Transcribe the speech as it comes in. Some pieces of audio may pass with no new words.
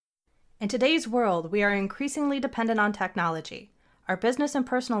In today's world, we are increasingly dependent on technology. Our business and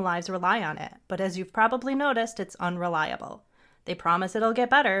personal lives rely on it, but as you've probably noticed, it's unreliable. They promise it'll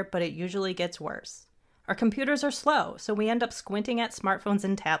get better, but it usually gets worse. Our computers are slow, so we end up squinting at smartphones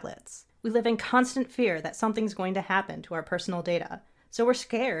and tablets. We live in constant fear that something's going to happen to our personal data, so we're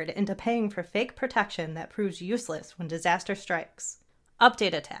scared into paying for fake protection that proves useless when disaster strikes.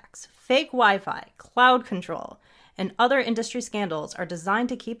 Update attacks, fake Wi-Fi, cloud control, and other industry scandals are designed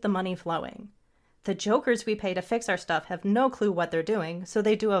to keep the money flowing. The jokers we pay to fix our stuff have no clue what they're doing, so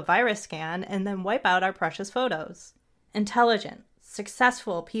they do a virus scan and then wipe out our precious photos. Intelligent,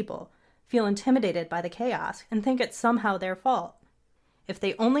 successful people feel intimidated by the chaos and think it's somehow their fault. If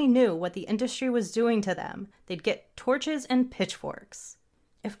they only knew what the industry was doing to them, they'd get torches and pitchforks.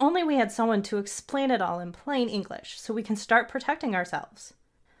 If only we had someone to explain it all in plain English so we can start protecting ourselves.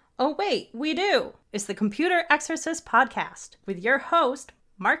 Oh wait, we do! It's the Computer Exorcist Podcast with your host,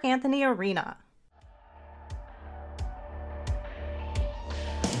 Marc Anthony Arena.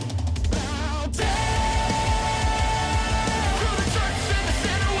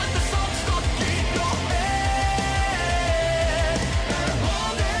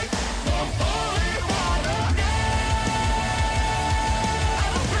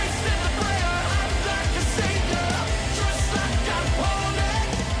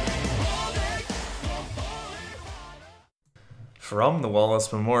 From the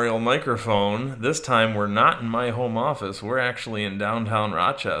Wallace Memorial microphone, this time we're not in my home office, we're actually in downtown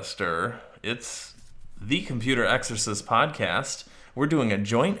Rochester. It's the Computer Exorcist Podcast. We're doing a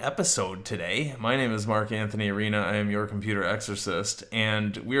joint episode today. My name is Marc Anthony Arena, I am your Computer Exorcist,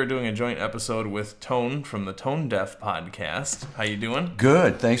 and we are doing a joint episode with Tone from the RocToneDef Podcast. How you doing?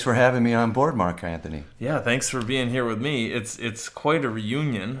 Good, thanks for having me on board, Marc Anthony. Yeah, thanks for being here with me. It's quite a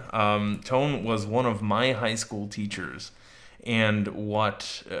reunion. Tone was one of my high school teachers. And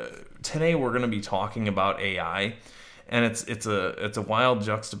today we're going to be talking about AI, and it's a wild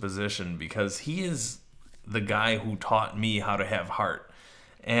juxtaposition because he is the guy who taught me how to have heart.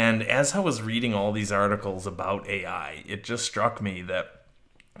 And as I was reading all these articles about AI, it just struck me that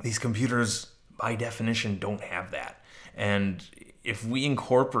these computers, by definition, don't have that. And if we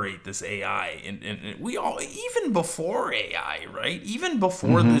incorporate this AI, and we all, even before AI, right? Even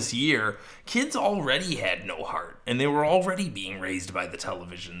before this year, kids already had no heart, and they were already being raised by the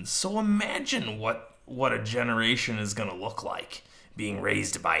television. So imagine what a generation is going to look like being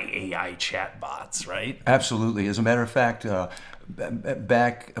raised by AI chatbots, right? Absolutely. As a matter of fact,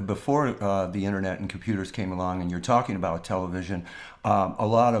 back before the internet and computers came along, and you're talking about television, a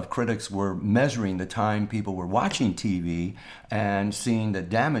lot of critics were measuring the time people were watching TV and seeing that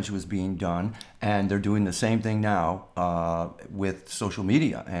damage was being done, and they're doing the same thing now with social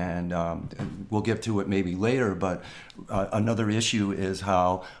media. And we'll get to it maybe later, but another issue is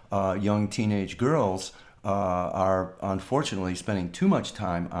how young teenage girls are unfortunately spending too much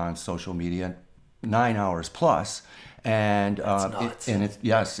time on social media, 9 hours plus, and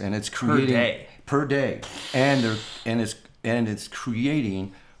it's creating per day, and it's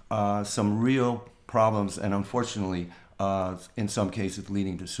creating some real problems, and unfortunately, in some cases,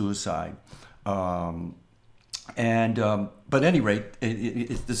 leading to suicide. But at any rate,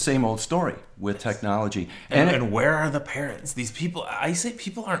 it's the same old story with technology. And where are the parents? These people, I say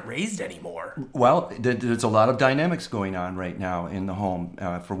people aren't raised anymore. Well, there's a lot of dynamics going on right now in the home.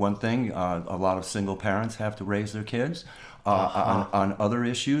 For one thing, a lot of single parents have to raise their kids. On other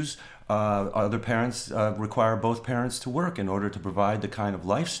issues, other parents require both parents to work in order to provide the kind of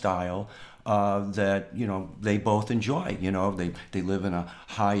lifestyle that they both enjoy. They live in a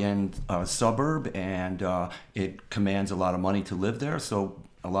high-end suburb, and it commands a lot of money to live there. So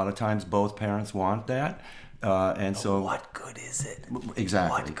a lot of times both parents want that. So what good is it?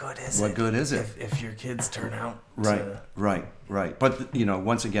 Exactly. What good is it if your kids turn out Right. But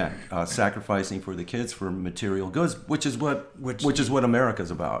once again, sacrificing for the kids for material goods, which is what America's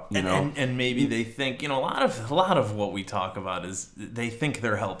about. And maybe they think a lot of what we talk about is they think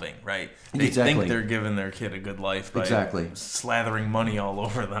they're helping, right? They think they're giving their kid a good life by slathering money all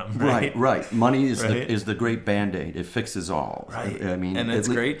over them. Right. Money is the great Band-Aid. It fixes all. Right. I mean, and it's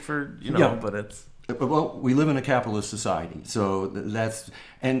great for but it's. Well, we live in a capitalist society, so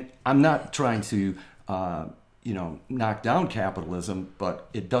and I'm not trying to, knock down capitalism, but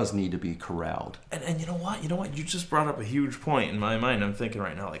it does need to be corralled. And you know what? You just brought up a huge point in my mind. I'm thinking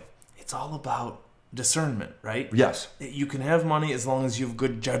right now, it's all about discernment, right? Yes. You can have money as long as you have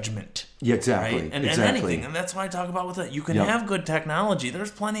good judgment. Yeah, exactly. Right? And exactly. anything, and that's what I talk about with it. You can have good technology.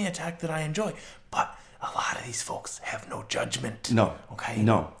 There's plenty of tech that I enjoy, but a lot of these folks have no judgment. No. Okay.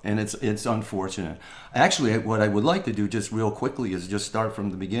 No, and it's unfortunate. Actually, what I would like to do just real quickly is just start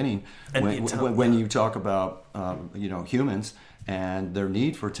from the beginning. And When you talk about humans and their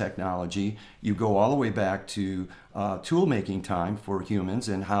need for technology, you go all the way back to tool making time for humans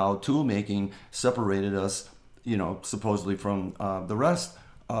and how tool making separated us, supposedly from the rest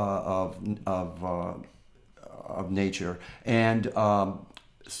of nature. And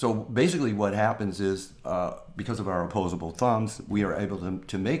so basically what happens is because of our opposable thumbs, we are able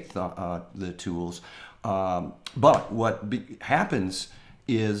to make the tools. But what happens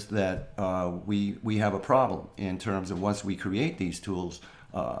is that we have a problem in terms of once we create these tools,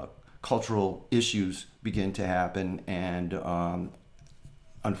 cultural issues begin to happen, and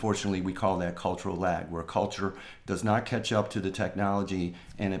unfortunately we call that cultural lag, where culture does not catch up to the technology,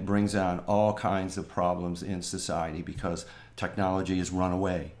 and it brings on all kinds of problems in society because technology has run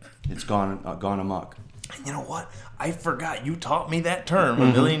away. It's gone amok. And you know what? I forgot. You taught me that term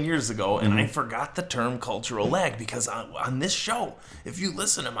a million years ago, and I forgot the term cultural lag because on this show, if you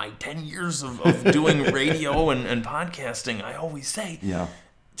listen to my 10 years of doing radio and podcasting, I always say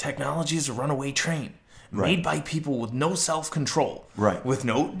technology is a runaway train. Right. Made by people with no self-control. Right. With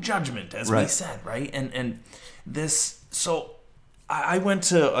no judgment, as we said, right? And this... So... I went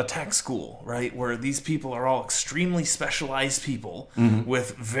to a tech school, right, where these people are all extremely specialized people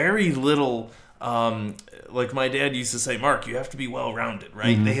with very little, like my dad used to say, Marc, you have to be well-rounded,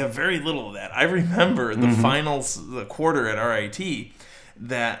 right? They have very little of that. I remember the quarter at RIT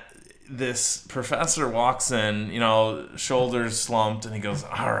that this professor walks in, shoulders slumped, and he goes,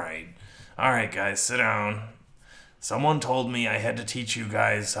 all right, guys, sit down. Someone told me I had to teach you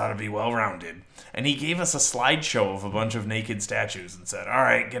guys how to be well-rounded. And he gave us a slideshow of a bunch of naked statues and said, all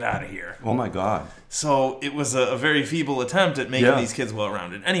right, get out of here. Oh, my God. So it was a very feeble attempt at making these kids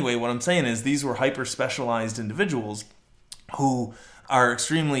well-rounded. Anyway, what I'm saying is these were hyper-specialized individuals who are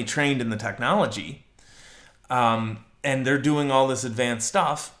extremely trained in the technology, and they're doing all this advanced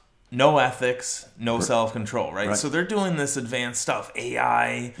stuff. No ethics, no self-control, right? So they're doing this advanced stuff,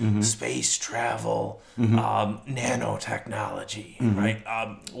 AI, space travel, nanotechnology, right?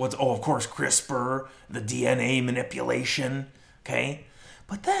 Of course, CRISPR, the DNA manipulation, okay?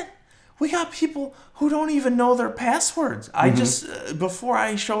 But then we got people who don't even know their passwords. I just, before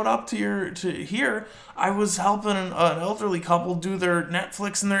I showed up to here, I was helping an elderly couple do their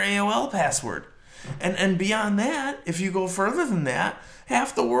Netflix and their AOL password. And beyond that, if you go further than that,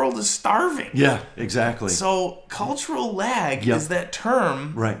 half the world is starving. Yeah, exactly. So cultural lag is that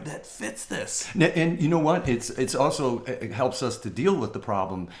term that fits this. And you know what? It's also, it helps us to deal with the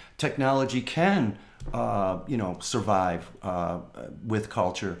problem. Technology can survive with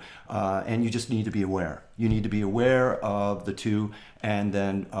culture, and you just need to be aware. You need to be aware of the two, and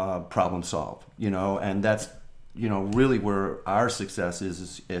then problem solve. And that's really where our success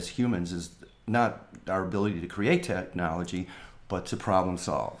is as humans, is not our ability to create technology, but to problem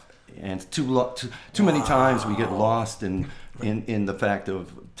solve. And too many times we get lost in the fact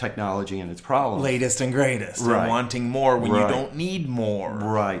of technology and its problems. Latest and greatest. And wanting more when you don't need more.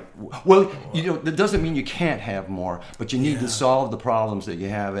 Right. Well, that doesn't mean you can't have more, but you need to solve the problems that you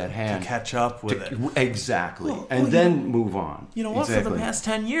have at hand. To catch up with it. Exactly. Then move on. You know what? For the past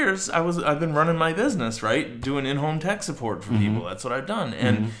 10 years, I've been running my business, right? Doing in-home tech support for people. That's what I've done.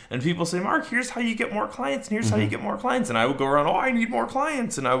 And people say, Marc, here's how you get more clients, and here's how you get more clients. And I would go around, I need more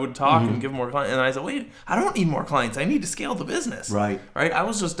clients. And I would talk and give more clients. And I said, wait, I don't need more clients. I need to scale the business. Right. I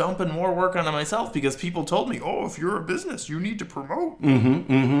was just dumping more work onto myself because people told me, if you're a business, you need to promote.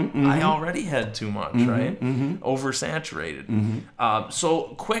 I already had too much, right? Oversaturated. So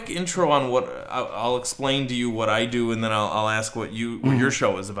quick intro on what I'll explain to you what I do, and then I'll ask what your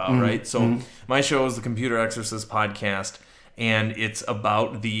show is about, right? So my show is the Computer Exorcist Podcast, and it's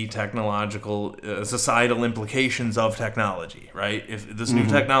about the technological, societal implications of technology, right? If this new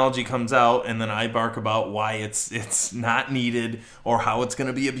technology comes out, and then I bark about why it's not needed, or how it's going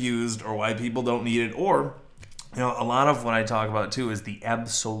to be abused, or why people don't need it, or a lot of what I talk about too is the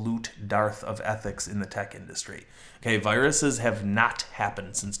absolute dearth of ethics in the tech industry. Okay, viruses have not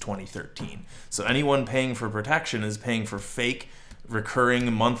happened since 2013. So anyone paying for protection is paying for fake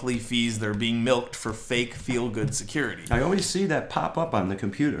recurring monthly fees. They're being milked for fake feel-good security. I always see that pop up on the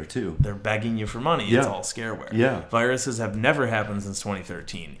computer too. They're begging you for money. It's all scareware. Yeah. Viruses have never happened since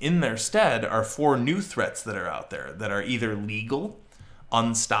 2013. In their stead are 4 new threats that are out there that are either legal,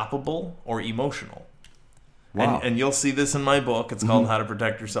 unstoppable, or emotional. Wow. And you'll see this in my book. It's called How to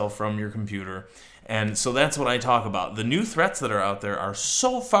Protect Yourself from Your Computer. And so that's what I talk about. The new threats that are out there are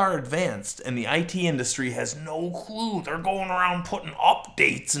so far advanced, and the IT industry has no clue. They're going around putting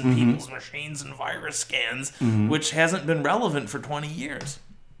updates in people's machines and virus scans, which hasn't been relevant for 20 years.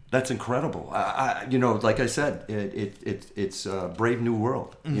 That's incredible. Like I said, it's a Brave New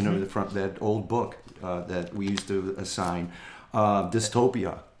World. From that old book that we used to assign,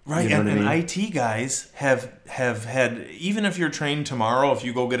 dystopia. Right, you know and I mean? IT guys have had, even if you're trained tomorrow, if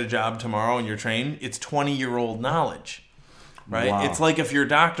you go get a job tomorrow and you're trained, it's 20-year-old knowledge, right? Wow. It's like if your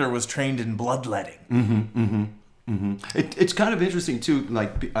doctor was trained in bloodletting. It's kind of interesting too.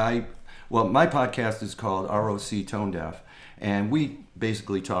 Like my podcast is called RocToneDef, and we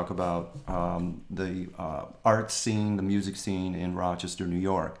basically talk about the art scene, the music scene in Rochester, New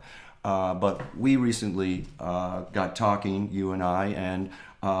York. But we recently got talking, you and I, and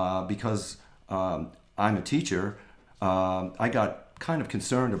because I'm a teacher, I got kind of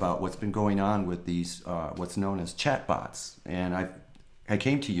concerned about what's been going on with these what's known as chatbots. And I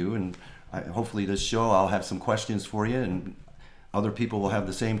came to you, and hopefully this show I'll have some questions for you, and other people will have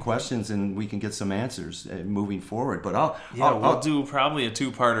the same questions, and we can get some answers moving forward. But we'll do probably a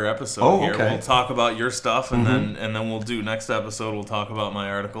two-parter episode here. Okay. We'll talk about your stuff, and then we'll do next episode. We'll talk about my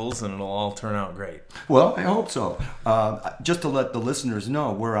articles, and it'll all turn out great. Well, I hope so. Just to let the listeners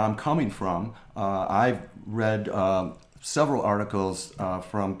know where I'm coming from, I've read several articles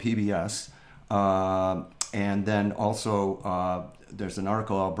from PBS, and then also there's an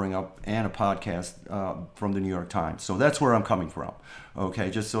article I'll bring up and a podcast from the New York Times. So that's where I'm coming from. Okay,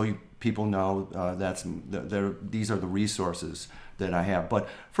 just so people know these are the resources that I have. But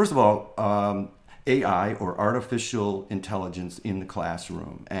first of all, AI, or artificial intelligence in the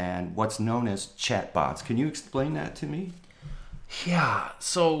classroom, and what's known as chatbots. Can you explain that to me? Yeah,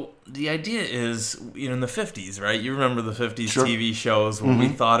 so the idea is, in the 50s, right? You remember the 50s Sure. TV shows where we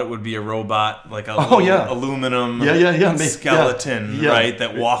thought it would be a robot, like a aluminum skeleton, right,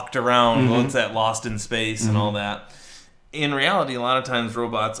 that walked around. What's that, Lost in Space and all that. In reality, a lot of times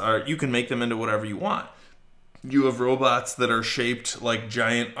robots you can make them into whatever you want. You have robots that are shaped like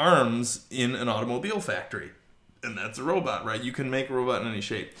giant arms in an automobile factory, and that's a robot, right? You can make a robot in any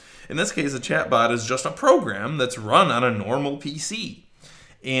shape. In this case, a chatbot is just a program that's run on a normal PC.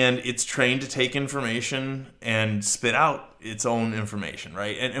 And it's trained to take information and spit out its own information,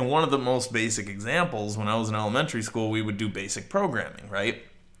 right? And one of the most basic examples, when I was in elementary school, we would do basic programming, right?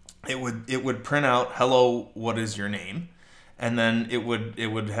 It would print out, hello, what is your name? And then it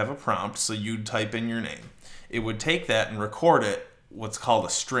would have a prompt, so you'd type in your name. It would take that and record it, what's called a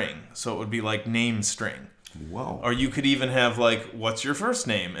string. So it would be like name string. Whoa. Or you could even have like, what's your first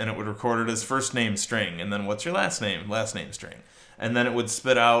name? And it would record it as first name string. And then what's your last name string. And then it would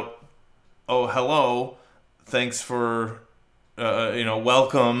spit out, oh, hello, thanks for,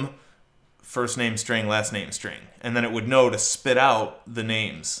 welcome, first name string, last name string. And then it would know to spit out the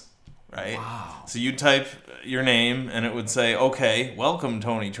names, right? Wow. So you'd type your name and it would say, okay, welcome,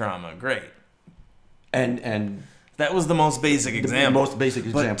 Tony Trauma, great. And that was the most basic example.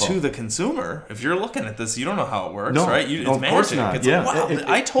 But to the consumer, if you're looking at this, you don't know how it works, right? It's of magic. Course not. It's yeah. like, wow,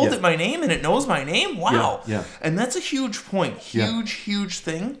 I told it my name and it knows my name. Wow. Yeah. And that's a huge point. Huge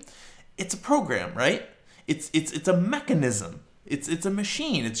thing. It's a program, right? It's a mechanism. It's a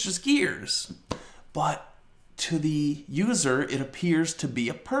machine. It's just gears. But to the user, it appears to be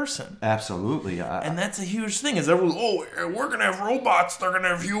a person. Absolutely. And that's a huge thing. Is everyone, we're going to have robots. They're going to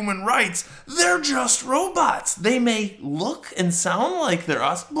have human rights. They're just robots. They may look and sound like they're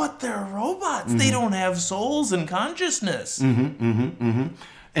us, but they're robots. Mm-hmm. They don't have souls and consciousness. And,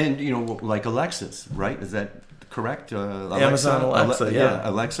 like Alexis, right? Is that correct? Amazon Alexa, yeah.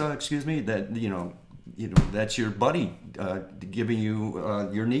 Alexa, excuse me. That, that's your buddy giving you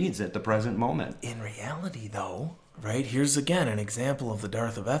your needs at the present moment. In reality, though, right, here's again an example of the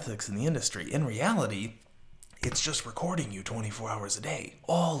dearth of ethics in the industry. In reality, it's just recording you 24 hours a day.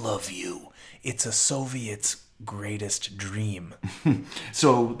 All of you. It's a Soviet's greatest dream.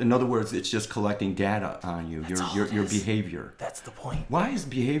 So, in other words, it's just collecting data on you, your behavior. That's the point. Why is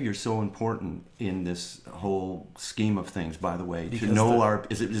behavior so important in this whole scheme of things, by the way? Because to know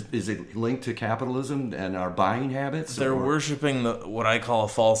is it linked to capitalism and our buying habits? They're worshiping what I call a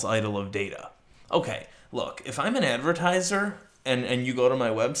false idol of data. Okay, look, if I'm an advertiser and you go to my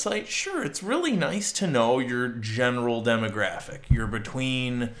website, sure, it's really nice to know your general demographic. You're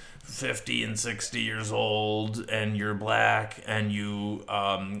between 50 and 60 years old, and you're black, and you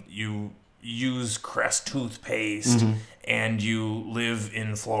use Crest toothpaste, and you live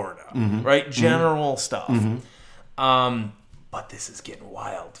in Florida, right? General stuff. But this is getting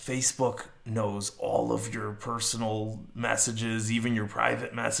wild. Facebook knows all of your personal messages, even your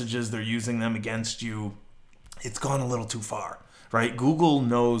private messages. They're using them against you. It's gone a little too far, right? Google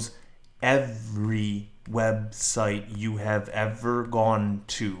knows every website you have ever gone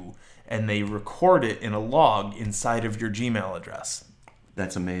to, and they record it in a log inside of your Gmail address.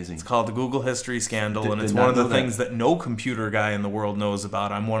 That's amazing. It's called the Google History Scandal, and it's one of the things that no computer guy in the world knows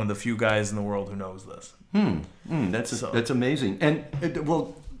about. I'm one of the few guys in the world who knows this. That's amazing. And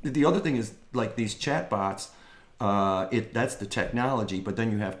the other thing is, like, these chatbots, that's the technology, but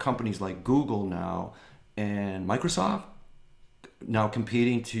then you have companies like Google now and Microsoft now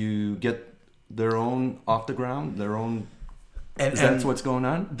competing to get their own off the ground, their own. And that's what's going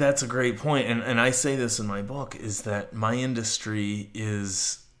on? That's a great point. And I say this in my book, is that my industry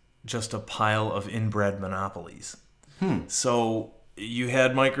is just a pile of inbred monopolies. So you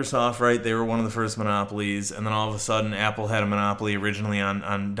had Microsoft, right? They were one of the first monopolies. And then all of a sudden, Apple had a monopoly originally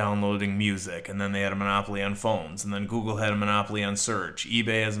on downloading music. And then they had a monopoly on phones. And then Google had a monopoly on search.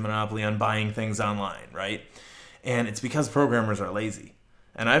 eBay has a monopoly on buying things online, right? And it's because programmers are lazy.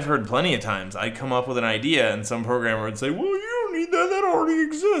 And I've heard plenty of times I'd come up with an idea and some programmer would say, well, you don't need that. That already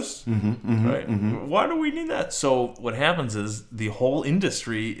exists. Right? Why do we need that? So what happens is the whole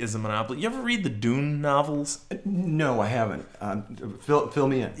industry is a monopoly. You ever read the Dune novels? No, I haven't. Fill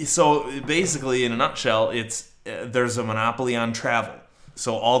me in. So basically, in a nutshell, there's a monopoly on travel.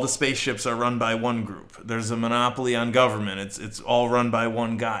 So all the spaceships are run by one group. There's a monopoly on government. It's all run by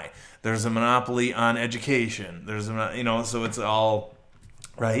one guy. There's a monopoly on education. There's so it's all...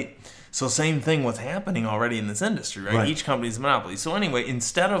 Right? So same thing what's happening already in this industry, right? Each company's a monopoly. So anyway,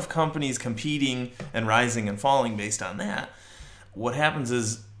 instead of companies competing and rising and falling based on that, what happens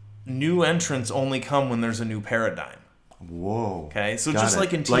is new entrants only come when there's a new paradigm. Whoa. Okay? So just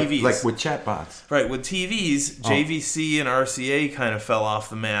like in TVs. Like with chatbots. Right. With TVs, JVC and RCA kind of fell off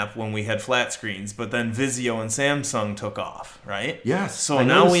the map when we had flat screens, but then Vizio and Samsung took off, right? Yes. So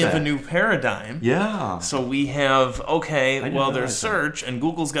now we have a new paradigm. Yeah. So we have, there's search, and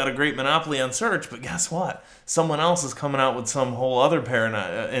Google's got a great monopoly on search, but guess what? Someone else is coming out with some whole other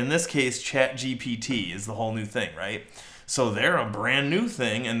paradigm. In this case, ChatGPT is the whole new thing, right? So they're a brand new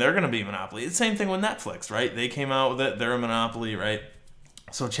thing, and they're going to be a monopoly. It's the same thing with Netflix, right? They came out with it. They're a monopoly, right?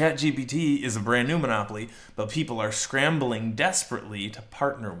 So ChatGPT is a brand new monopoly, but people are scrambling desperately to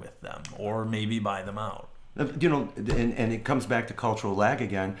partner with them or maybe buy them out. And it comes back to cultural lag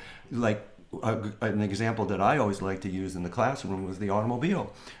again. Like an example that I always like to use in the classroom was the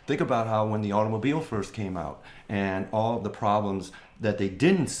automobile. Think about how when the automobile first came out and all the problems that they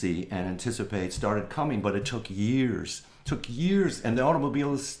didn't see and anticipate started coming, but it took years, and the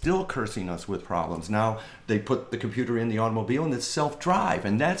automobile is still cursing us with problems. Now they put the computer in the automobile and it's self-drive,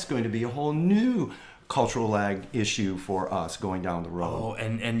 and that's going to be a whole new cultural lag issue for us going down the road. Oh,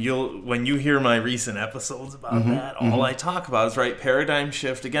 and when you hear my recent episodes about that, all I talk about is paradigm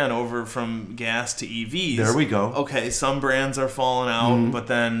shift again over from gas to EVs. There we go. Okay, some brands are falling out, but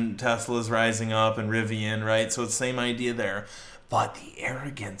then Tesla's rising up and Rivian, right? So it's the same idea there. But the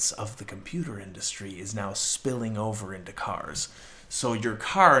arrogance of the computer industry is now spilling over into cars. So your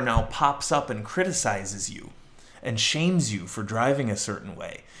car now pops up and criticizes you and shames you for driving a certain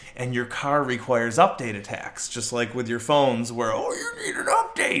way. And your car requires update attacks, just like with your phones where, you need an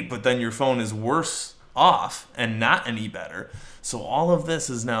update, but then your phone is worse off and not any better. So all of this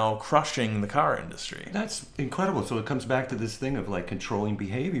is now crushing the car industry. That's incredible. So it comes back to this thing of controlling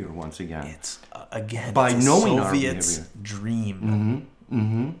behavior once again. It's, again, by it's knowing a our Soviet's dream.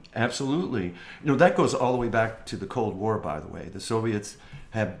 Absolutely. That goes all the way back to the Cold War, by the way. The Soviets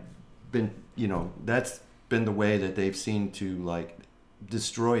have been, that's been the way that they've seen to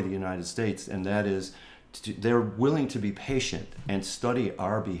destroy the United States, and that is they're willing to be patient and study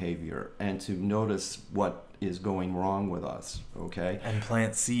our behavior and to notice what is going wrong with us, okay? And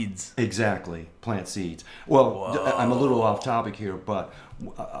plant seeds. Exactly, plant seeds. Well, I'm a little off topic here, but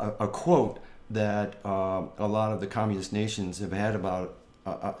a quote that a lot of the communist nations have had about,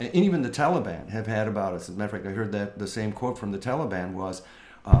 and even the Taliban have had about us. As a matter of fact, I heard that the same quote from the Taliban was,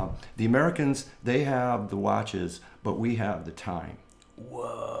 the Americans, they have the watches, but we have the time.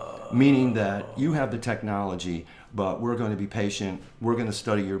 Whoa. Meaning that you have the technology, but we're going to be patient. We're going to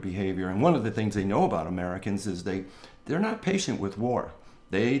study your behavior. And one of the things they know about Americans is they're not patient with war.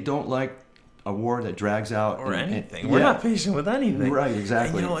 They don't like a war that drags out. Or anything. We're not patient with anything. Right,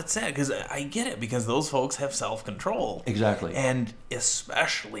 exactly. And it's sad because I get it, because those folks have self-control. Exactly. And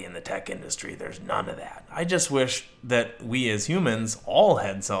especially in the tech industry, there's none of that. I just wish that we as humans all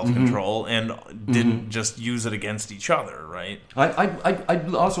had self-control and didn't just use it against each other, right?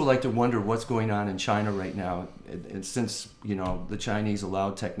 I'd also like to wonder what's going on in China right now. And since, the Chinese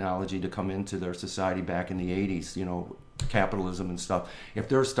allowed technology to come into their society back in the 80s, capitalism and stuff, if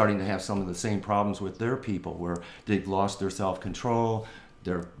they're starting to have some of the same problems with their people where they've lost their self-control,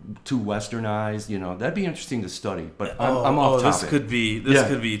 they're too westernized, that'd be interesting to study. But I'm off topic. This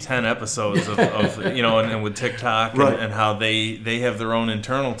could be 10 episodes of and with TikTok and how they have their own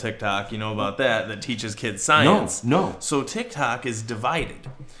internal TikTok, about that teaches kids science. No. So TikTok is divided.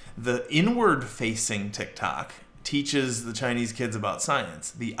 The inward-facing TikTok teaches the Chinese kids about science.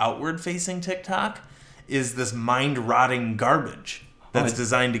 The outward-facing TikTok is this mind-rotting garbage that's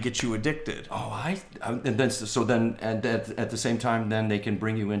designed to get you addicted. And then at the same time, then they can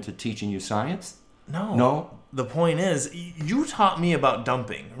bring you into teaching you science? No. The point is, you taught me about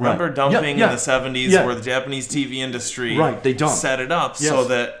dumping. Remember dumping in the 70s where the Japanese TV industry set it up so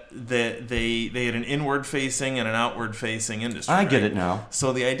that they had an inward-facing and an outward-facing industry. I get it now.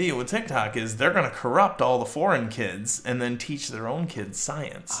 So the idea with TikTok is they're going to corrupt all the foreign kids and then teach their own kids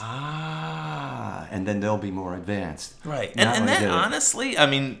science. And then they'll be more advanced. Right. And that, honestly,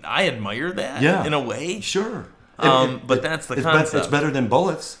 I admire that in a way. Sure. But that's the concept. It's better than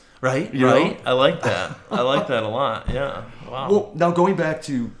bullets. Right, right. I like that. I like that a lot. Yeah. Wow. Well, now going back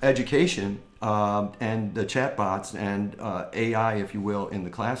to education and the chatbots and AI, if you will, in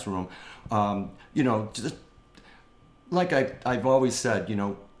the classroom, just like I've always said,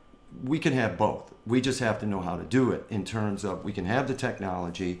 we can have both. We just have to know how to do it in terms of we can have the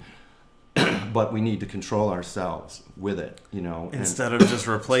technology, but we need to control ourselves with it, Instead of just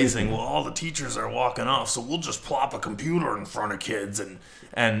replacing, all the teachers are walking off, so we'll just plop a computer in front of kids,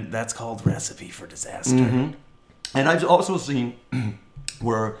 and that's called recipe for disaster. Mm-hmm. And I've also seen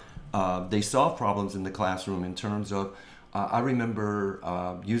where they solve problems in the classroom in terms of, I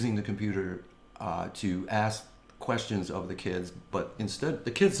remember using the computer to ask questions of the kids, but instead,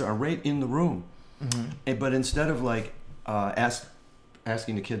 the kids are right in the room. Mm-hmm. But instead of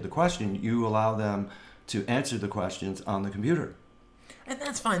asking the kid the question, you allow them to answer the questions on the computer. And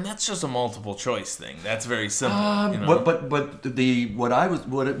that's fine. That's just a multiple choice thing. That's very simple. But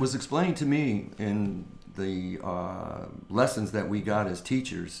what it was explained to me in the lessons that we got as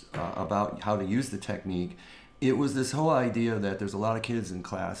teachers about how to use the technique, it was this whole idea that there's a lot of kids in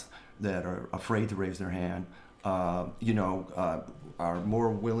class that are afraid to raise their hand, are more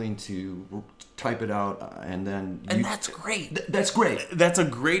willing to type it out and then... And that's great. That's great. That's a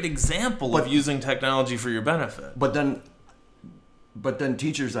great example of using technology for your benefit. But then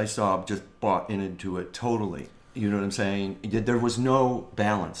teachers I saw just bought into it totally. You know what I'm saying? There was no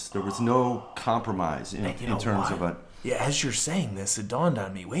balance. There was no compromise in terms of it. Yeah, as you're saying this, it dawned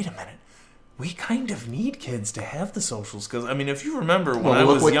on me, wait a minute. We kind of need kids to have the social skills. If you remember when I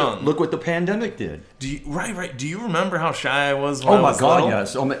was young... Look what the pandemic did. Right. Do you remember how shy I was when I was little?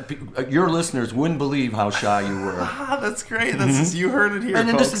 Yes. Your listeners wouldn't believe how shy you were. That's great. You heard it here, and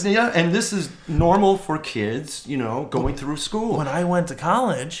folks. This is normal for kids, going through school. When I went to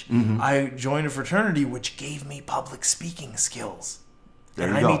college, I joined a fraternity which gave me public speaking skills.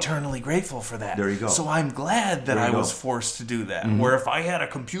 And I'm eternally grateful for that. There you go. So I'm glad that I was forced to do that. Mm-hmm. Where if I had a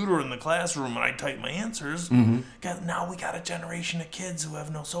computer in the classroom and I typed my answers, now we got a generation of kids who have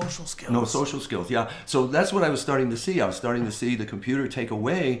no social skills. No social skills, yeah. So that's what I was starting to see. I was starting to see the computer take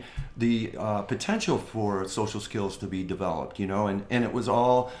away the potential for social skills to be developed, and it was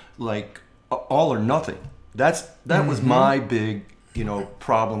all like all or nothing. That was my big,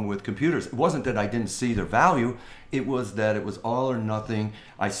 problem with computers. It wasn't that I didn't see their value. It was that it was all or nothing.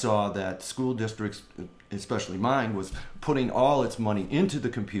 I saw that school districts, especially mine, was putting all its money into the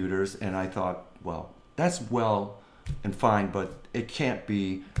computers, and I thought, well, that's well and fine, but it can't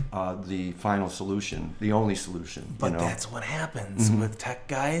be the final solution, the only solution. But that's what happens with tech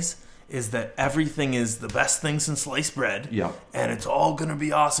guys, is that everything is the best thing since sliced bread, and it's all going to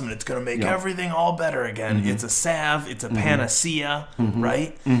be awesome, and it's going to make everything all better again. It's a salve, it's a panacea,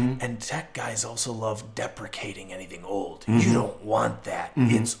 right? And tech guys also love deprecating anything old. You don't want that.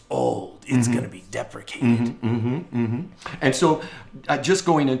 It's old. It's going to be deprecated. And so, just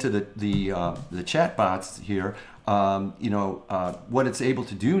going into the chatbots here, what it's able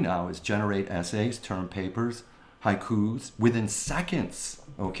to do now is generate essays, term papers, haikus within seconds.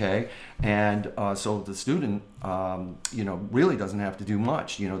 Okay, and so the student, really doesn't have to do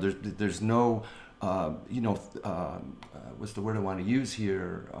much. There's no, what's the word I want to use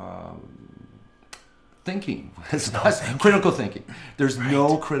here? thinking. It's not critical thinking. There's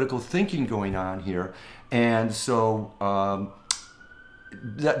no critical thinking going on here. And so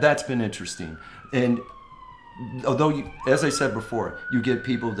that's been interesting. And although, as I said before, you get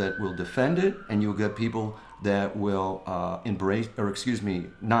people that will defend it, and you'll get people that will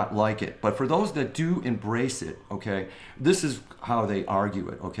not like it. But for those that do embrace it, okay, this is how they argue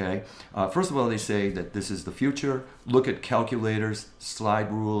it, okay? First of all, they say that this is the future. Look at calculators,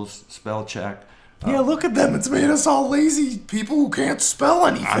 slide rules, spell check. Yeah, look at them. It's made us all lazy people who can't spell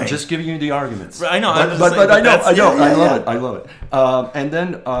anything. I'm just giving you the arguments. I know. I love it. And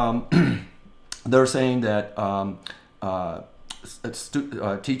then they're saying that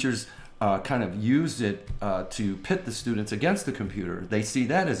teachers kind of use it to pit the students against the computer. They see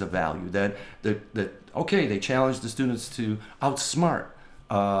that as a value. That they challenge the students to outsmart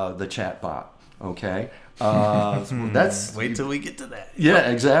the chatbot. Okay. That's wait till we get to that.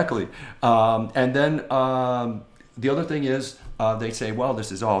 Yeah, exactly. And then the other thing is they say, well,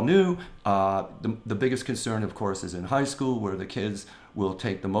 this is all new. The biggest concern, of course, is in high school, where the kids will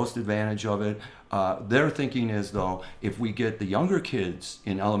take the most advantage of it. Their thinking is, though, if we get the younger kids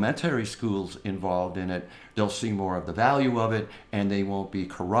in elementary schools involved in it, they'll see more of the value of it, and they won't be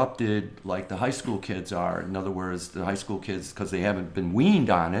corrupted like the high school kids are. In other words, the high school kids, because they haven't been weaned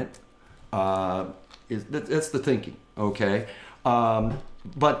on it, that's the thinking, okay?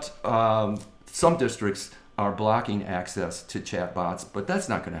 But some districts are blocking access to chatbots, but that's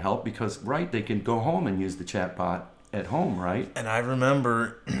not going to help because, they can go home and use the chatbot at home, right? And I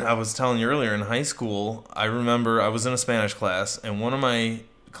remember, I was telling you earlier, in high school, I remember I was in a Spanish class, and one of my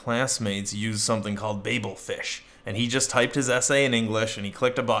classmates used something called Babelfish. And he just typed his essay in English, and he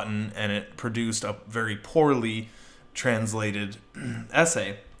clicked a button, and it produced a very poorly translated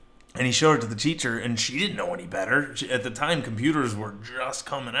essay. And he showed it to the teacher, and she didn't know any better. At the time, computers were just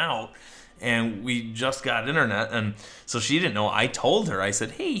coming out, and we just got internet, and so she didn't know. I told her, I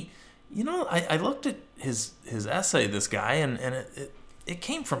said, hey, I looked at his essay, this guy, and it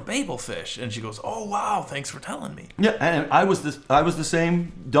came from Babelfish. And she goes, oh, wow, thanks for telling me. Yeah, and I was the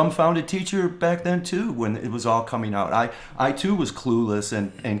same dumbfounded teacher back then, too, when it was all coming out. I too, was clueless,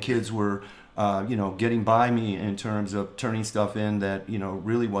 and kids were getting by me in terms of turning stuff in that,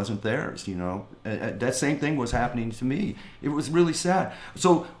 really wasn't theirs, That same thing was happening to me. It was really sad.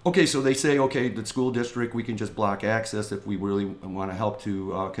 So they say, the school district, we can just block access if we really want to help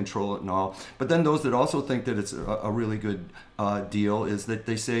to control it and all. But then those that also think that it's a really good deal is that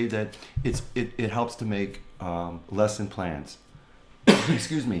they say that it helps to make lesson plans,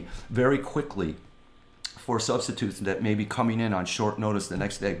 very quickly, for substitutes that may be coming in on short notice the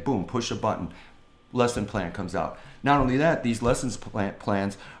next day. Boom, push a button, lesson plan comes out. Not only that, these lessons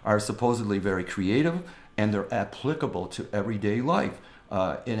plans are supposedly very creative, and they're applicable to everyday life.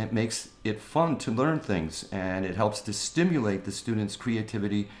 And it makes it fun to learn things, and it helps to stimulate the students'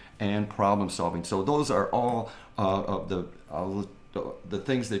 creativity and problem solving. So those are all of the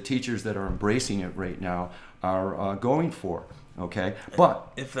things that teachers that are embracing it right now are going for. Okay,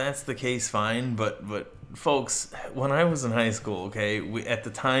 but if that's the case, fine. But folks, when I was in high school, at the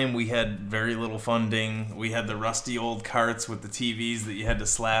time we had very little funding. We had the rusty old carts with the TVs that you had to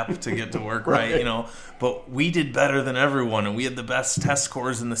slap to get to work, right? But we did better than everyone, and we had the best test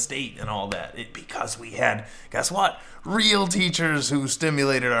scores in the state and all that. Because we had, guess what? Real teachers who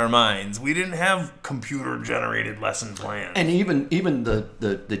stimulated our minds. We didn't have computer-generated lesson plans. And even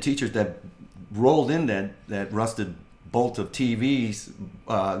the teachers that rolled in that rusted bolt of TVs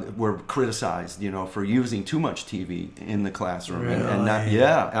were criticized, for using too much TV in the classroom. Really? And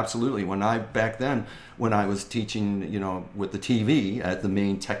absolutely. When I was teaching, with the TV as the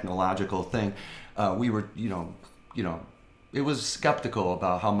main technological thing, we were, it was skeptical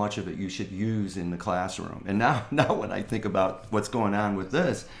about how much of it you should use in the classroom. And now when I think about what's going on with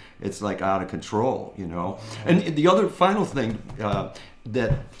this, it's like out of control, And the other final thing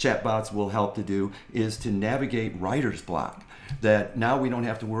that chatbots will help to do is to navigate writer's block. That now we don't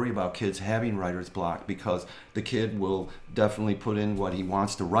have to worry about kids having writer's block, because the kid will definitely put in what he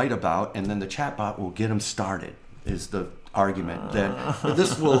wants to write about, and then the chatbot will get him started, is the argument. That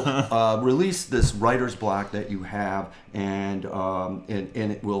this will release this writer's block that you have, and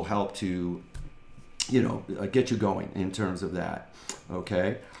it will help to get you going in terms of that.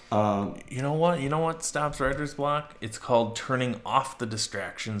 Okay. You know what stops writer's block? It's called turning off the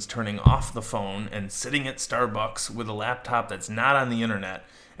distractions, turning off the phone, and sitting at Starbucks with a laptop that's not on the internet,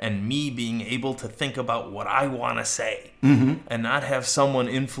 and me being able to think about what I want to say, and not have someone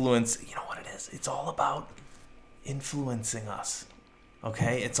influence. You know what it is? It's all about influencing us.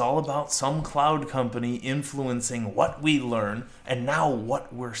 Okay? It's all about some cloud company influencing what we learn and now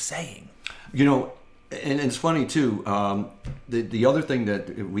what we're saying. And it's funny too. The other thing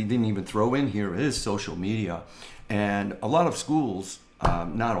that we didn't even throw in here is social media, and a lot of schools,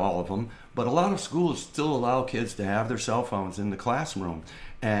 not all of them, but a lot of schools still allow kids to have their cell phones in the classroom.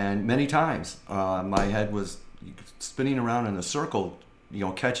 And many times, my head was spinning around in a circle,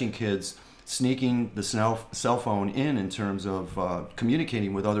 catching kids sneaking the cell phone in terms of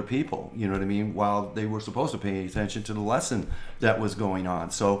communicating with other people, you know what I mean, while they were supposed to pay attention to the lesson that was going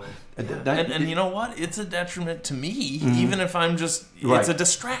on. So, and you know what? It's a detriment to me, even if I'm just, it's a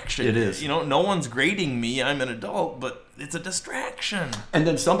distraction. It is. No one's grading me. I'm an adult, but it's a distraction. And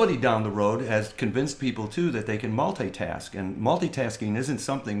then somebody down the road has convinced people too that they can multitask, and multitasking isn't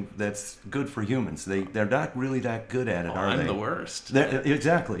something that's good for humans. They're not really that good at it, are they? I'm the worst.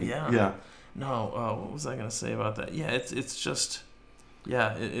 Exactly. Yeah. No, what was I going to say about that? Yeah, it's just,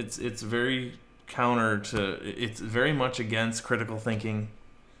 it's very counter to, it's very much against critical thinking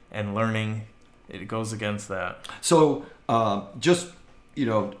and learning. It goes against that. So, just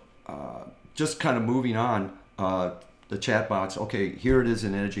kind of moving on, the chatbots, okay, here it is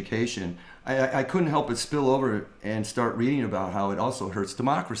in education. I couldn't help but spill over and start reading about how it also hurts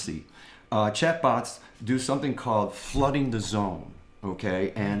democracy. Chatbots do something called flooding the zone,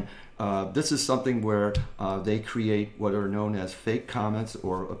 okay? And this is something where they create what are known as fake comments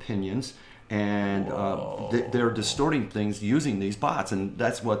or opinions, and they're distorting things using these bots, and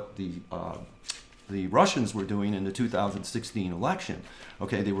that's what the Russians were doing in the 2016 election.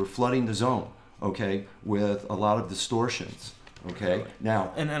 Okay, they were flooding the zone, okay, with a lot of distortions. Okay,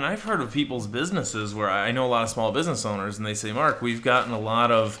 now and I've heard of people's businesses where I know a lot of small business owners, and they say, Mark, we've gotten a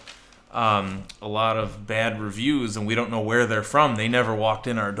lot of bad reviews, and we don't know where they're from. They never walked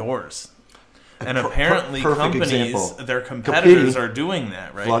in our doors. And apparently companies, example. Their competitors are doing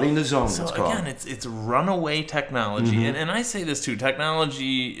that, right? Flooding the zone, so it's called. Again, it's runaway technology. And I say this too,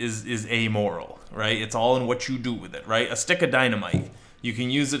 technology is amoral, right? It's all in what you do with it, right? A stick of dynamite. You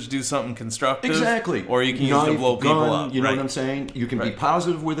can use it to do something constructive. Exactly. Or you can use it to blow people up. You know what I'm saying? You can be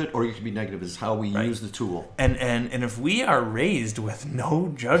positive with it, or you can be negative. Is how we use the tool. And if we are raised with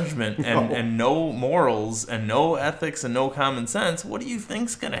no judgment and no morals and no ethics and no common sense, what do you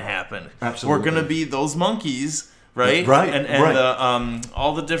think's going to happen? Absolutely. We're going to be those monkeys, right? Right. And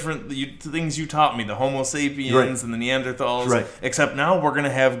all the different things you taught me, the Homo sapiens and the Neanderthals. Right. Except now we're going to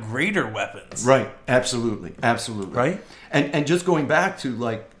have greater weapons. Right. Absolutely. Right. And just going back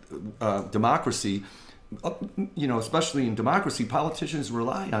to democracy, especially in democracy, politicians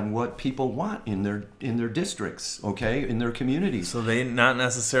rely on what people want in their districts, okay, in their communities. So they not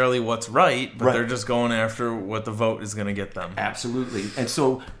necessarily what's right, but they're just going after what the vote is going to get them. Absolutely. And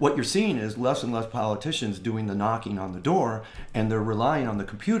so what you're seeing is less and less politicians doing the knocking on the door, and they're relying on the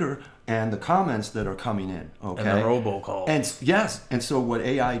computer and the comments that are coming in, okay? And the robocall. And so what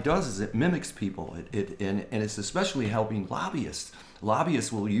AI does is it mimics people. And it's especially helping lobbyists.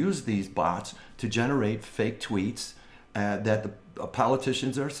 Lobbyists will use these bots to generate fake tweets that the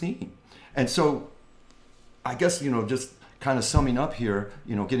politicians are seeing. And so I guess, just kind of summing up here,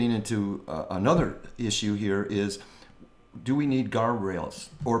 getting into another issue here is, do we need guardrails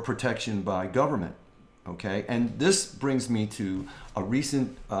or protection by government? Okay, and this brings me to a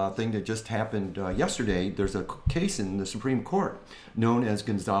recent thing that just happened yesterday. There's a case in the Supreme Court known as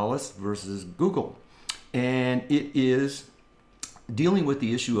Gonzalez versus Google, and it is dealing with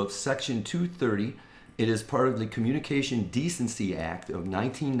the issue of Section 230. It is part of the Communication Decency Act of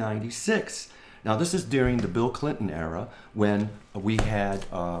 1996. Now, this is during the Bill Clinton era when we had,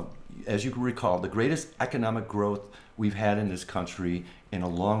 as you can recall, the greatest economic growth we've had in this country in a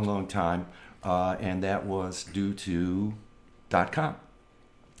long, long time. And that was due to .com.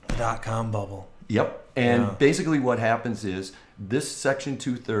 .com bubble. Yep. And basically what happens is this Section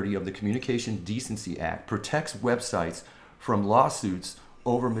 230 of the Communication Decency Act protects websites from lawsuits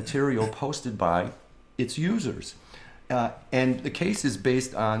over material posted by its users. And the case is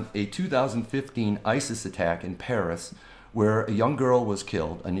based on a 2015 ISIS attack in Paris where a young girl was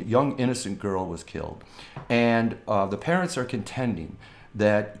killed, a young innocent girl was killed. And the parents are contending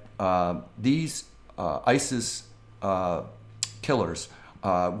that these ISIS killers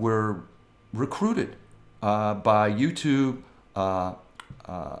were recruited by YouTube. I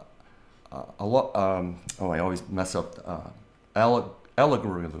always mess up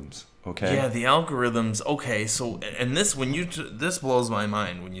algorithms. Okay. Yeah, the algorithms. Okay, so and this this blows my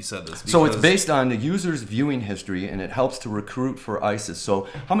mind when you said this. So it's based on the user's viewing history, and it helps to recruit for ISIS. So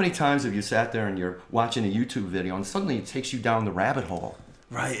how many times have you sat there and you're watching a YouTube video, and suddenly it takes you down the rabbit hole?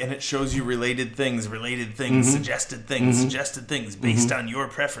 Right, and it shows you related things, suggested things based on your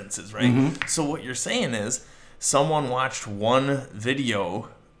preferences, right? So what you're saying is someone watched one video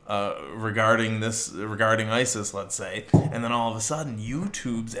regarding ISIS, let's say, and then all of a sudden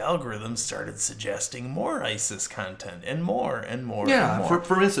YouTube's algorithm started suggesting more ISIS content and more and more. Yeah, and more.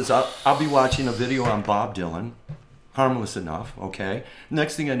 For instance, I'll be watching a video on Bob Dylan, harmless enough, okay?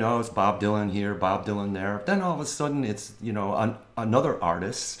 Next thing I know, it's Bob Dylan here, Bob Dylan there. Then all of a sudden, it's, another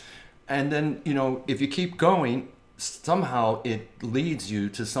artist. And then, if you keep going, somehow it leads you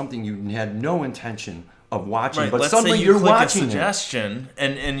to something you had no intention of watching, right. but Let's suddenly say you you're click watching a suggestion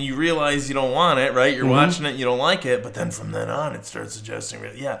and you realize you don't want it, right? You're watching it, you don't like it, but then from then on it starts suggesting,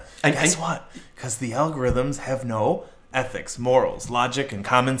 and guess what? Because the algorithms have no ethics, morals, logic, and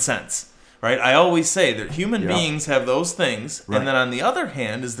common sense, right? I always say that human beings have those things, and then on the other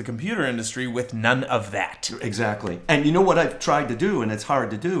hand is the computer industry with none of that. Exactly. And you know what I've tried to do, and it's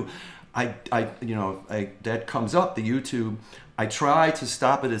hard to do, that comes up, the YouTube. I try to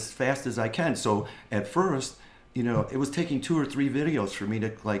stop it as fast as I can. So at first, it was taking 2 or 3 videos for me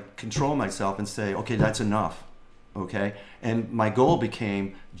to control myself and say, okay, that's enough. Okay. And my goal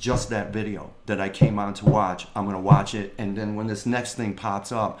became just that video that I came on to watch. I'm going to watch it. And then when this next thing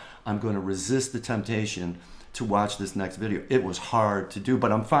pops up, I'm going to resist the temptation to watch this next video. It was hard to do,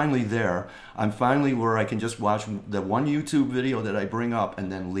 but I'm finally there. I'm finally where I can just watch the one YouTube video that I bring up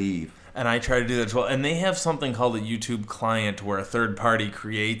and then leave. And I try to do that as well. And they have something called a YouTube client where a third party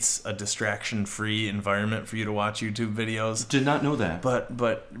creates a distraction-free environment for you to watch YouTube videos. Did not know that.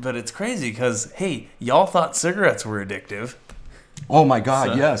 But it's crazy because, hey, y'all thought cigarettes were addictive. Oh my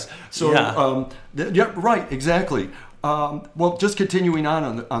God, yes. So, yeah. Right, exactly. Well, just continuing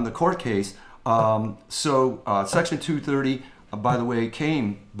on the court case. Section 230, by the way,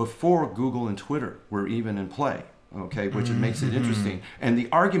 came before Google and Twitter were even in play. Okay, which makes it interesting. And the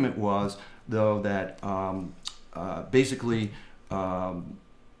argument was, though, that the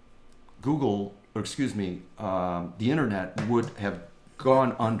internet would have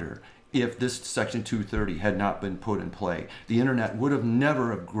gone under if this Section 230 had not been put in play. The internet would have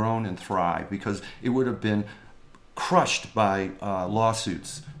never have grown and thrived because it would have been crushed by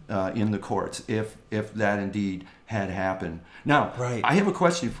lawsuits in the courts if that indeed had happened. Now, I have a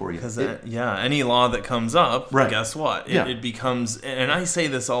question for you. Because any law that comes up, guess what? It becomes, and I say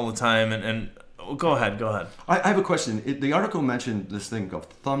this all the time, and go ahead. I have a question. The article mentioned this thing of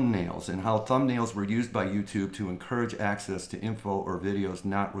thumbnails and how thumbnails were used by YouTube to encourage access to info or videos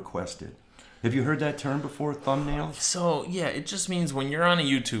not requested. Have you heard that term before, thumbnails? So, it just means when you're on a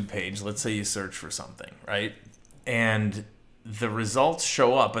YouTube page, let's say you search for something, right? And the results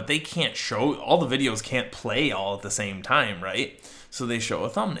show up, but they can't show, all the videos can't play all at the same time, right? So they show a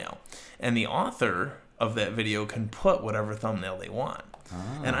thumbnail. And the author of that video can put whatever thumbnail they want.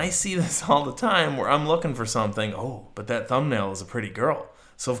 And I see this all the time where I'm looking for something, but that thumbnail is a pretty girl.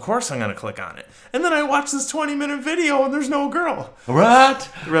 So of course I'm going to click on it. And then I watch this 20-minute video and there's no girl. What?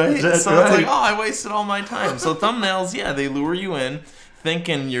 Right? So it's like, I wasted all my time. So thumbnails, they lure you in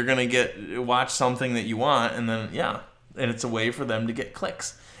thinking you're going to watch something that you want, and then, and it's a way for them to get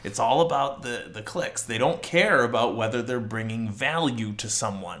clicks. It's all about the clicks. They don't care about whether they're bringing value to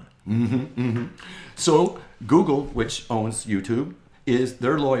someone. So Google, which owns YouTube,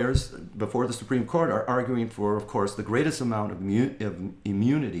 their lawyers before the Supreme Court are arguing for, of course, the greatest amount of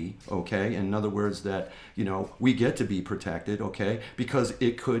immunity, okay? In other words, that, we get to be protected, okay? Because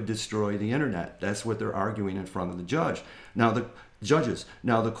it could destroy the internet. That's what they're arguing in front of the judge. Now,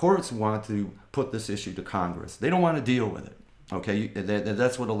 the courts want to put this issue to Congress. They don't want to deal with it, okay?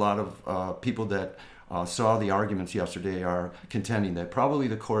 That's what a lot of people that saw the arguments yesterday are contending, that probably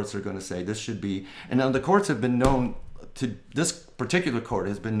the courts are going to say this should be, and now the courts have been known to, this particular court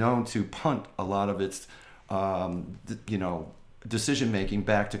has been known to punt a lot of its, decision making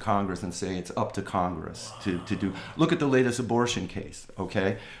back to Congress and say it's up to Congress to do. Look at the latest abortion case,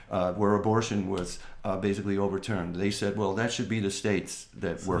 okay, where abortion was basically overturned. They said, well, that should be the states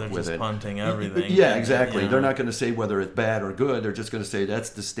that work with it. They're just punting everything. Yeah, exactly. They're not going to say whether it's bad or good. They're just going to say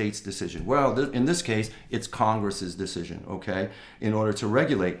that's the state's decision. Well, in this case, it's Congress's decision, okay, in order to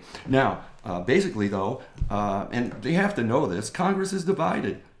regulate. Now, basically, though, and they have to know this, Congress is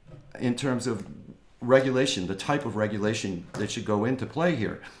divided in terms of regulation, the type of regulation that should go into play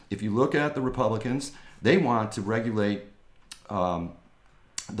here. If you look at the Republicans, they want to regulate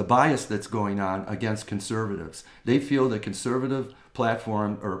the bias that's going on against conservatives. They feel that conservative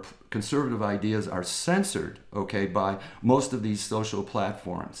platform or conservative ideas are censored, okay, by most of these social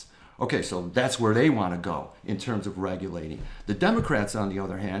platforms. Okay, so that's where they want to go in terms of regulating. The Democrats, on the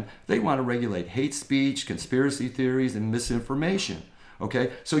other hand, they want to regulate hate speech, conspiracy theories, and misinformation.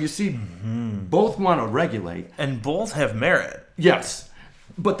 Okay, so you see, both want to regulate. And both have merit. Yes,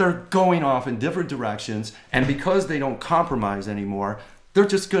 but they're going off in different directions, and because they don't compromise anymore, they're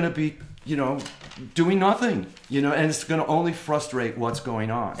just going to be, doing nothing, and it's going to only frustrate what's going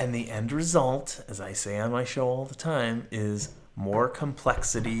on. And the end result, as I say on my show all the time, is more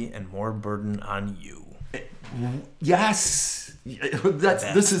complexity and more burden on you. Yes,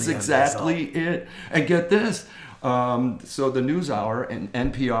 this is exactly it. And get this. So the NewsHour and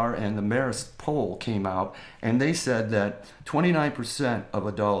NPR and the Marist poll came out, and they said that 29% of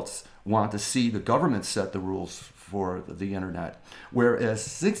adults want to see the government set the rules for the internet, whereas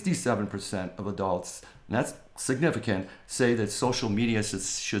 67% of adults, and that's significant, say that social media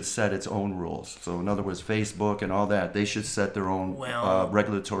should set its own rules. So in other words, Facebook and all that, they should set their own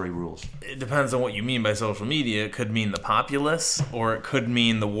regulatory rules. It depends on what you mean by social media. It could mean the populace, or it could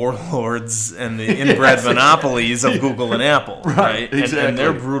mean the warlords and the in-bred monopolies of Google and Apple, right? Exactly. And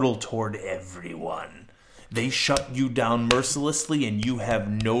they're brutal toward everyone. They shut you down mercilessly, and you have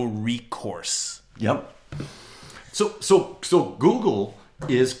no recourse. Yep. So Google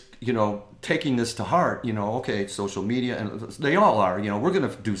is, taking this to heart, okay, social media, and they all are, we're going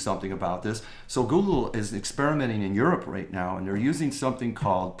to do something about this. So Google is experimenting in Europe right now, and they're using something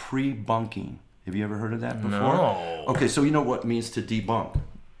called pre-bunking. Have you ever heard of that before? No. Okay, so you know what it means to debunk.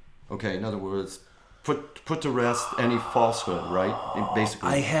 Okay, in other words, put to rest any falsehood, right? Basically.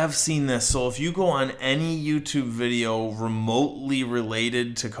 I have seen this. So if you go on any YouTube video remotely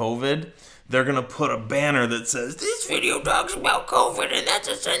related to COVID, they're going to put a banner that says, "This video talks about COVID, and that's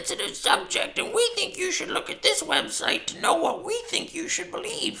a sensitive subject, and we think you should look at this website to know what we think you should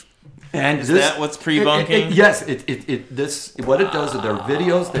believe." And is that what's pre-bunking? Yes. What it does is they're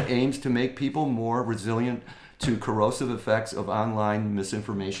videos that aims to make people more resilient to corrosive effects of online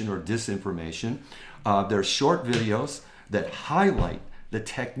misinformation or disinformation. They're short videos that highlight the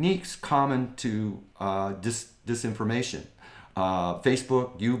techniques common to disinformation.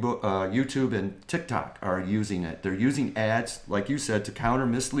 Facebook, YouTube, and TikTok are using it. They're using ads, like you said, to counter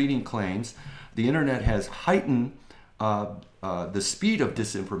misleading claims. The internet has heightened the speed of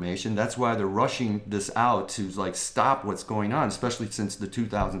disinformation. That's why they're rushing this out to stop what's going on, especially since the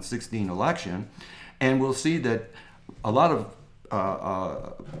 2016 election. And we'll see that a lot of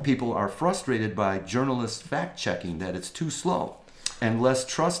people are frustrated by journalists fact-checking, that it's too slow and less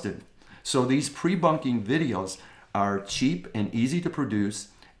trusted. So these pre-bunking videos are cheap and easy to produce,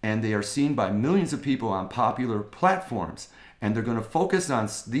 and they are seen by millions of people on popular platforms. And they're going to focus on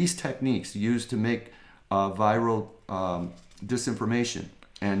these techniques used to make viral disinformation,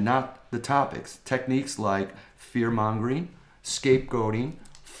 and not the topics. Techniques like fear-mongering, scapegoating,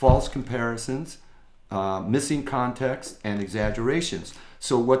 false comparisons, missing context, and exaggerations.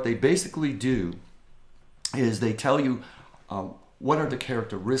 So what they basically do is they tell you what are the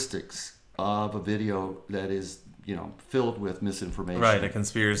characteristics of a video that is filled with misinformation. Right, a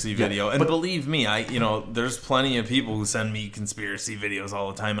conspiracy video. And believe me, there's plenty of people who send me conspiracy videos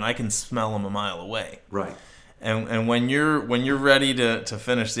all the time, and I can smell them a mile away. Right. And when you're ready to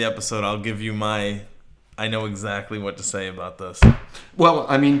finish the episode, I'll give you I know exactly what to say about this. Well,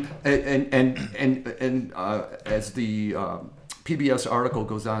 I mean, and as the PBS article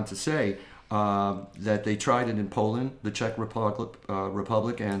goes on to say, that they tried it in Poland, the Czech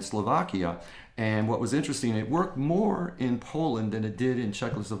Republic, and Slovakia. And what was interesting, it worked more in Poland than it did in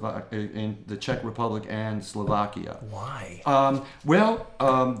in the Czech Republic and Slovakia. Why?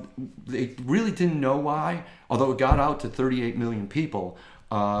 They really didn't know why, although it got out to 38 million people.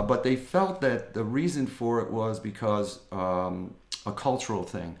 But they felt that the reason for it was because a cultural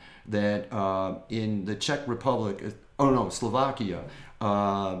thing, that in the Czech Republic, Slovakia,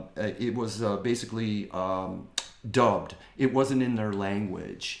 it was basically dubbed. It wasn't in their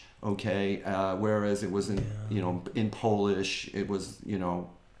language. Okay, whereas it was in Polish, it was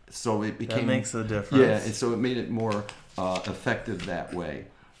so it became, that makes a difference. Yeah, and so it made it more effective that way.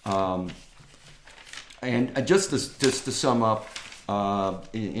 And just to sum up,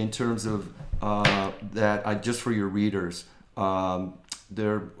 in terms of that, just for your readers,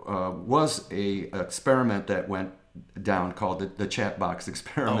 there was a experiment that went down called the chat box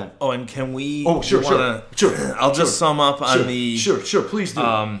experiment. Oh, and can we? Oh, sure. I'll just sum up on the. Sure, please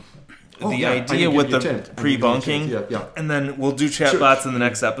do. The idea with the pre-bunking, and then we'll do chatbots in the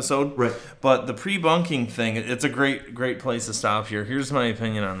next episode. Right. But the pre-bunking thing, it's a great place to stop here. Here's my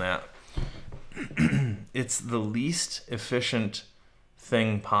opinion on that. It's the least efficient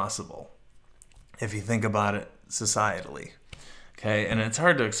thing possible, if you think about it societally. Okay, and it's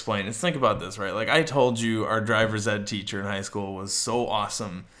hard to explain. Think about this, right? Like I told you, our driver's ed teacher in high school was so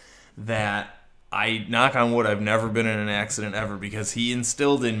awesome that I, knock on wood, I've never been in an accident ever, because he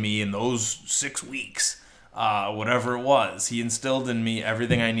instilled in me in those 6 weeks, whatever it was, he instilled in me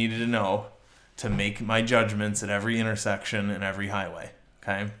everything I needed to know to make my judgments at every intersection and every highway.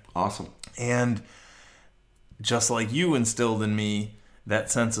 Okay? Awesome. And just like you instilled in me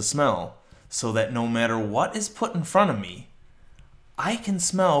that sense of smell, so that no matter what is put in front of me, I can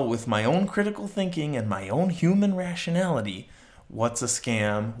smell with my own critical thinking and my own human rationality what's a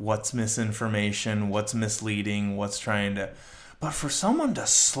scam, what's misinformation, what's misleading, what's trying to... But for someone to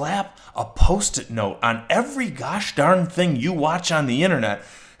slap a Post-it note on every gosh darn thing you watch on the internet,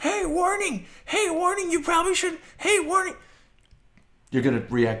 hey, warning, you probably should, hey, warning. You're going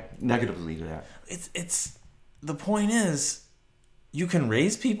to react negatively to that. It's the point is, you can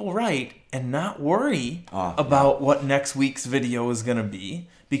raise people right and not worry about what next week's video is going to be,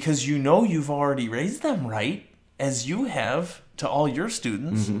 because you know you've already raised them right, as you have to all your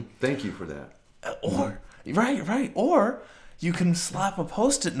students. Mm-hmm. Thank you for that. Right. Or you can slap a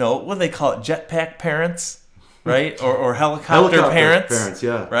Post-it note. What do they call it? Jetpack parents, right? Or helicopter parents.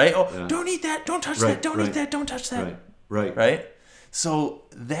 Yeah. Right. Oh, yeah. Don't eat that. Don't touch that. Don't eat that. Don't touch that. Right. So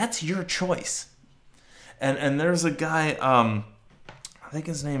that's your choice. And there's a guy. I think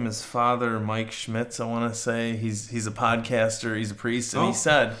his name is Father Mike Schmitz. I want to say he's a podcaster. He's a priest,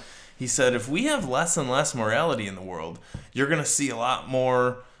 and he said if we have less and less morality in the world, you're going to see a lot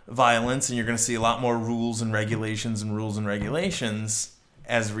more violence, and you're going to see a lot more rules and regulations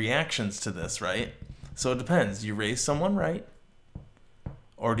as reactions to this, right? So it depends. Do you raise someone right?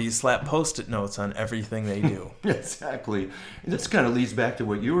 Or do you slap Post-it notes on everything they do? Exactly. And this kind of leads back to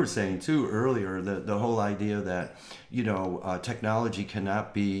what you were saying, too, earlier, the whole idea that, technology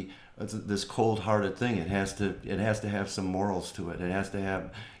cannot be this cold-hearted thing. It has to have some morals to it. It has to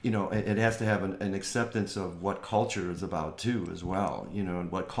have, it has to have an acceptance of what culture is about too, as well.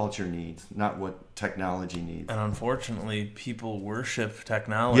 And what culture needs, not what technology needs. And unfortunately, people worship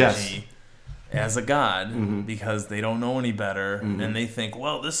technology as a god because they don't know any better, and they think,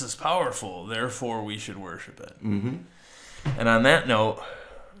 well, this is powerful, therefore we should worship it. And on that note,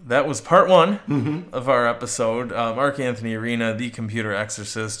 that was part one of our episode. Marc Anthony Arena, the Computer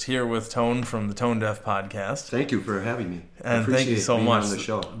Exorcist, here with Tone from the RocToneDef Podcast. Thank you for having me. And thank you so much. On the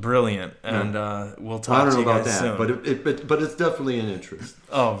show. Brilliant. And we'll talk to you guys soon. But it's definitely an interest.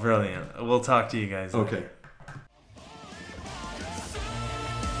 Oh, brilliant. We'll talk to you guys later. Okay.